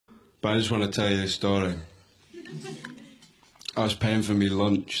But I just want to tell you a story. I was paying for me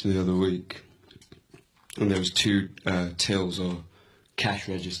lunch the other week, and there was two tills or cash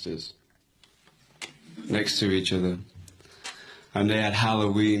registers next to each other, and they had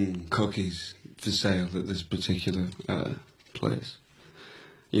Halloween cookies for sale at this particular place.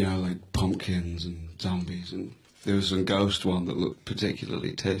 You know, like pumpkins and zombies, and there was some ghost one that looked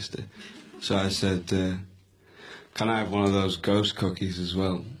particularly tasty. So I said, can I have one of those ghost cookies as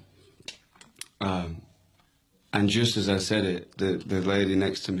well? And just as I said it, the lady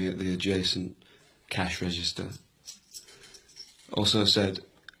next to me at the adjacent cash register also said,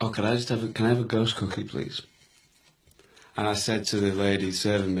 oh, can I have a ghost cookie, please? And I said to the lady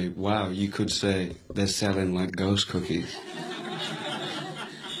serving me, wow, you could say they're selling like ghost cookies.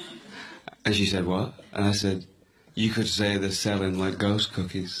 And she said, what? And I said, you could say they're selling like ghost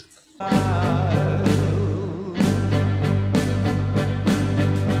cookies.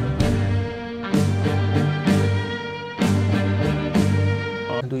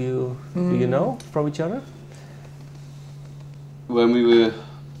 Do you know from each other? When we were...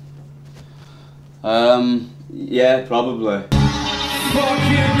 yeah, probably.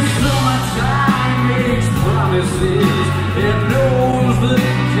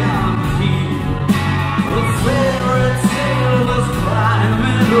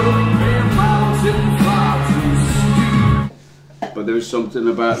 But there was something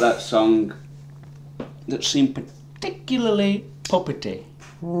about that song that seemed particularly puppety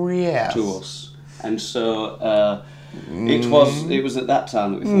to us, and so it was at that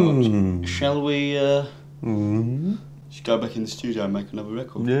time that we thought, shall we just go back in the studio and make another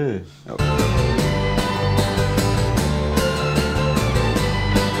record? Yeah.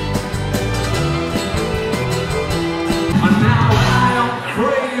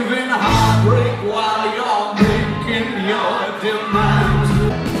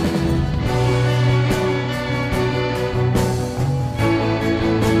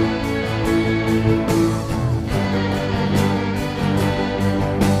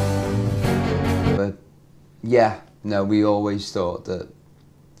 Yeah, no, we always thought that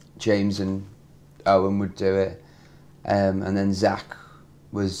James and Owen would do it, and then Zach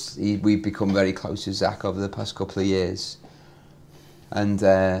we've become very close with Zach over the past couple of years, and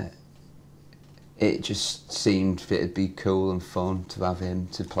it just seemed it'd be cool and fun to have him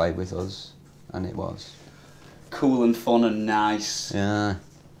to play with us, and it was. Cool and fun and nice. Yeah.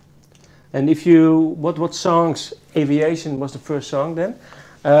 And if you, what songs, Aviation was the first song then,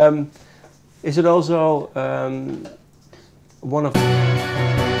 is it also one of...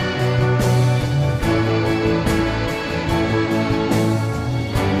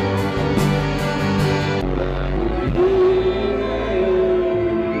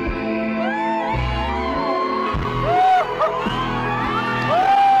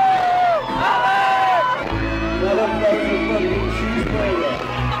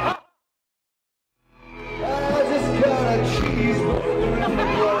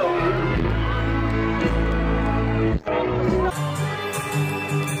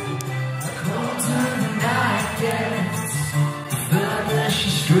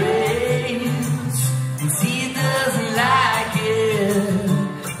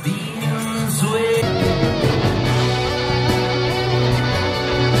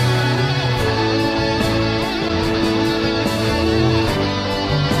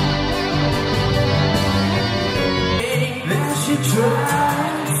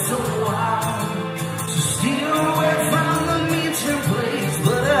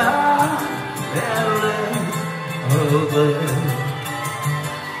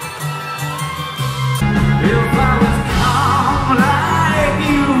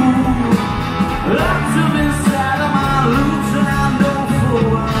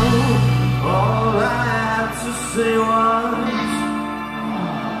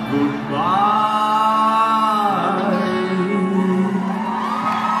 Goodbye.